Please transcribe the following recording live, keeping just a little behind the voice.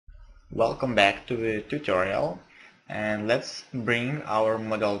Welcome back to the tutorial, and let's bring our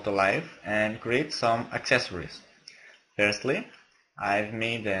model to life and create some accessories. Firstly, I've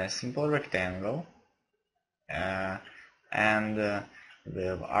made a simple rectangle and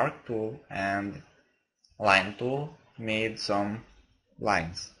with arc tool and line tool made some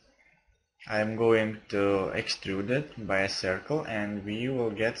lines. I'm going to extrude it by a circle and we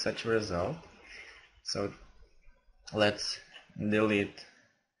will get such a result. So let's delete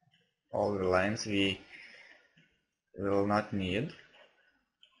all the lines we will not need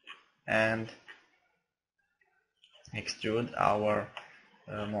and extrude our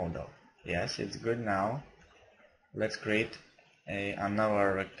model. Yes, it's good now. Let's create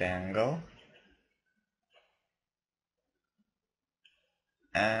another rectangle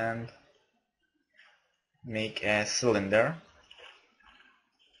and make a cylinder.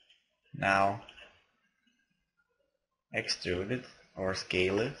 Now extrude it or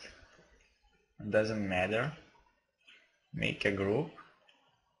scale it. It doesn't matter. Make a group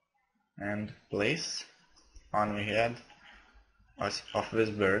and place on the head of this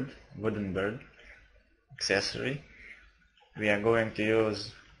bird, wooden bird, accessory. We are going to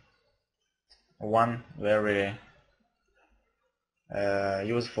use one very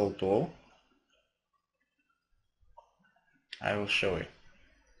useful tool. I will show you.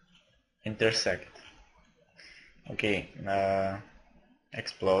 Intersect. Okay,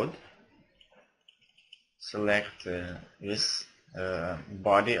 explode. Select this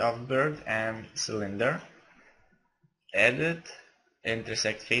body of bird and cylinder. Edit,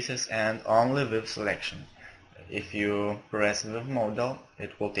 intersect faces, and only with selection. If you press with model,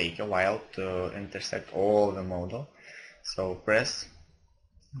 it will take a while to intersect all the model. So press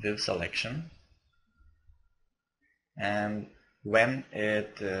with selection, and when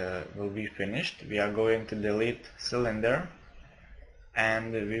it will be finished, we are going to delete cylinder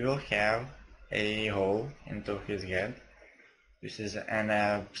and we will have a hole into his head. This is an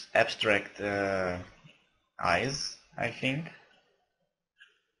abstract eyes, I think.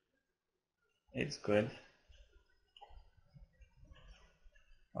 It's good.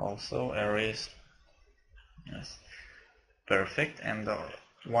 Also erase. Yes, perfect. And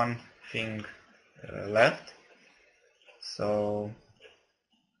one thing left. So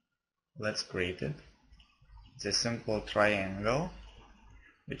let's create it. It's a simple triangle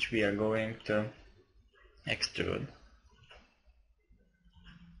which we are going to extrude.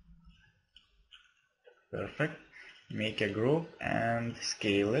 Perfect. Make a group and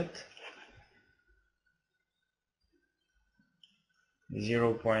scale it.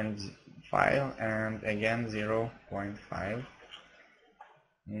 0.5 and again 0.5.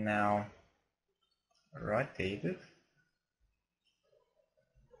 Now rotate it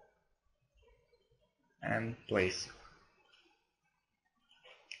and place.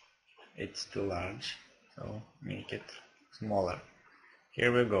 It's too large, so make it smaller.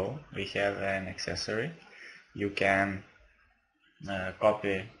 Here we go. We have an accessory. You can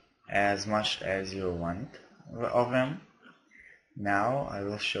copy as much as you want of them. Now I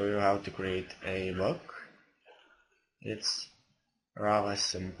will show you how to create a book. It's rather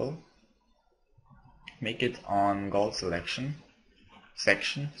simple. Make it on gold section,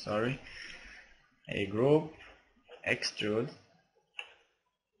 a group, extrude,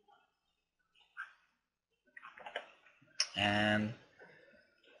 and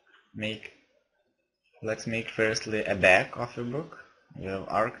let's make firstly a back of a book with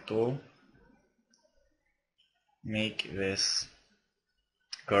arc tool. Make this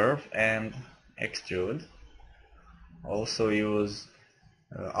curve and extrude. Also use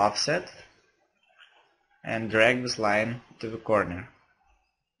offset and drag this line to the corner.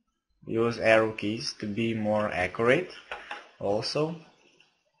 Use arrow keys to be more accurate. Also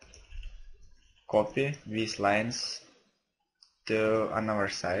copy these lines to another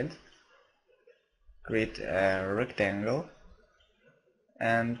side. Create a rectangle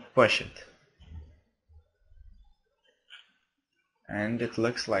and push it. And it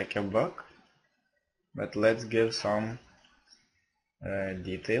looks like a book, but let's give some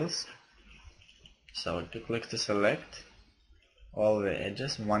details. So 2 clicks to select all the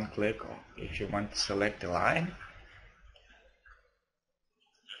edges, 1 click if you want to select a line,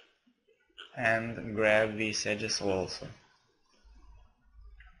 and grab these edges also.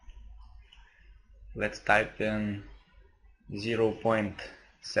 Let's type in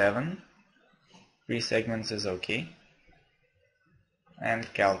 0.7, 3 segments is okay,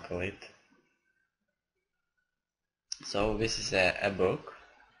 and calculate. So this is a book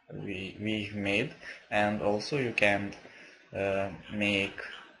we've made, and also you can make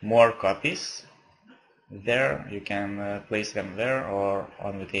more copies there. You can place them there or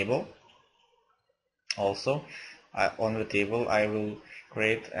on the table. Also, on the table I will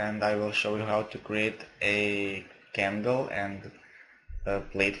create, and I will show you how to create a candle and a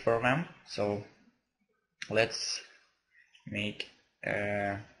plate for them. So let's make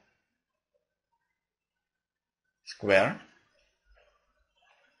a square,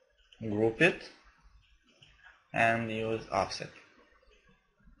 group it, and use offset.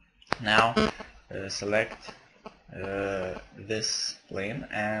 Now select this plane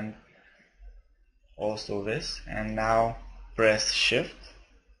and also this, and now press shift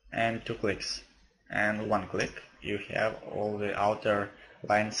and 2 clicks and 1 click. You have all the outer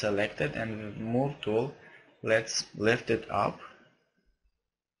lines selected, and with move tool let's lift it up.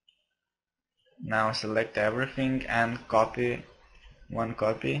 Now select everything and copy one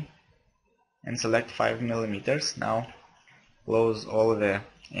copy and select 5 millimeters. Now close all the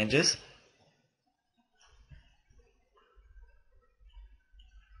edges.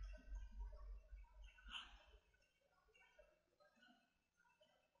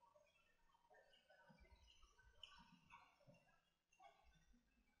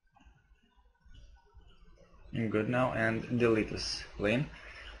 Good now, and delete this plane.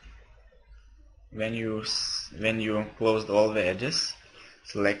 When you closed all the edges,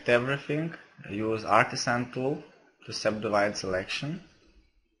 select everything, use artisan tool to subdivide selection,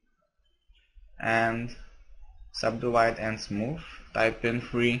 and subdivide and smooth, type in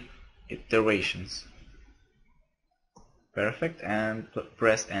 3 iterations. Perfect, and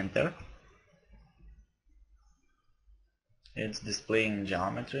press enter. It's displaying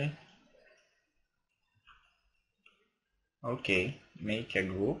geometry. Okay, make a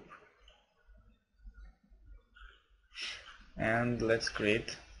group, and let's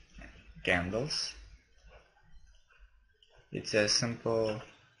create candles. It's a simple,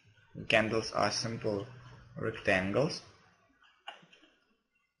 candles are simple rectangles.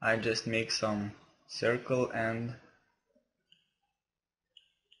 I just make some circle and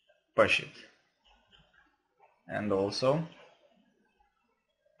push it, and also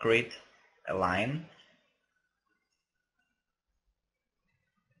create a line.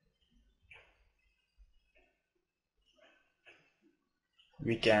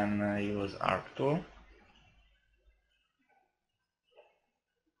 We can use arc tool,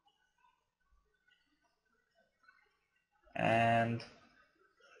 and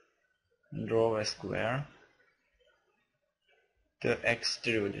draw a square to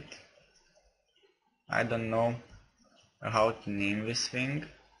extrude it. I don't know how to name this thing.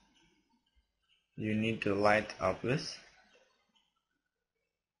 You need to light up this.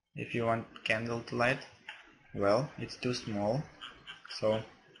 If you want candle to light, well, it's too small, so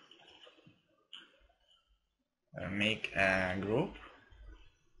make a group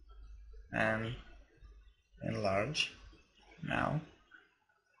and enlarge. Now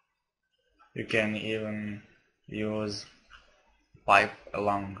you can even use pipe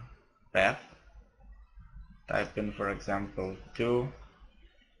along path. Type in, for example, 2,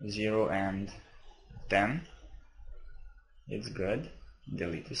 0 and 10. It's good.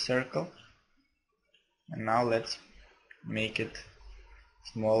 Delete the circle, and now let's make it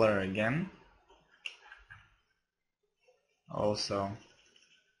smaller again. Also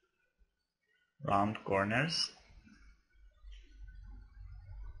round corners,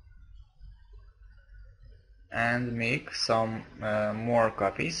 and make some more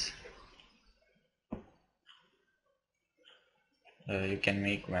copies. You can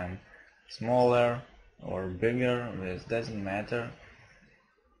make them smaller or bigger, this doesn't matter.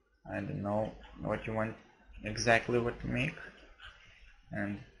 I don't know what you want exactly what to make,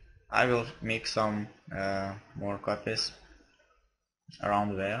 and I will make some more copies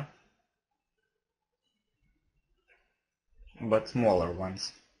around there, but smaller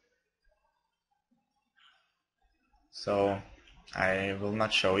ones. So I will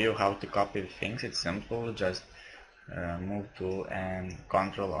not show you how to copy things, it's simple, just move tool and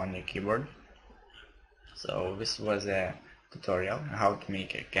control on your keyboard. So this was a tutorial how to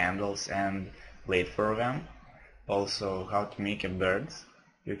make candles and plate for them. Also how to make birds.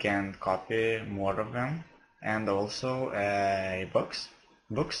 You can copy more of them, and also books.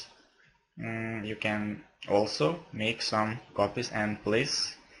 You can also make some copies and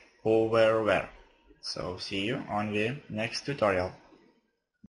place over where. So see you on the next tutorial.